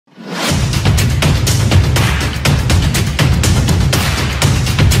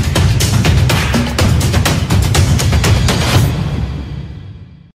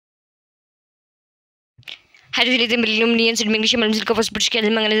Hydrogen Millennium and English Malzico for Pushka,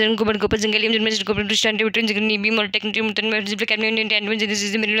 Mangalam, Kuban, Zingalium, and Mr. Copper to stand between Zingani, more technical and Canvas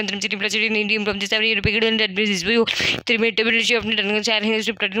is the middle and the city pleasure in Indian from this area, repeated and that is view. The ability of the child has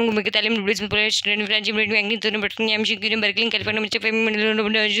to Platinum, Macatalium, British Polish, and French, Angleton, but Yamshi, Berkeley, California, Mr.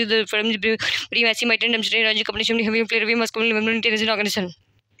 From Primasi, my tendom straight, logic, competition, heavy player, we must come in an organization.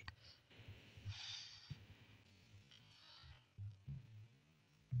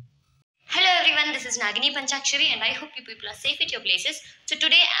 Hello everyone, this is Nagini Panchakshari and I hope you people are safe at your places. So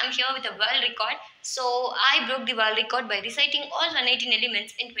today I'm here with a world record. So I broke the world record by reciting all 118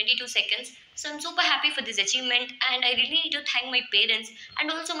 elements in 22 seconds. So I'm super happy for this achievement and I really need to thank my parents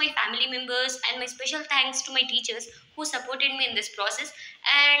and also my family members and my special thanks to my teachers who supported me in this process.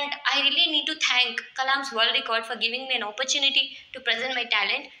 And I really need to thank Kalam's world record for giving me an opportunity to present my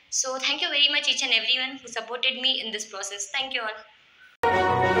talent. So thank you very much each and everyone who supported me in this process. Thank you all.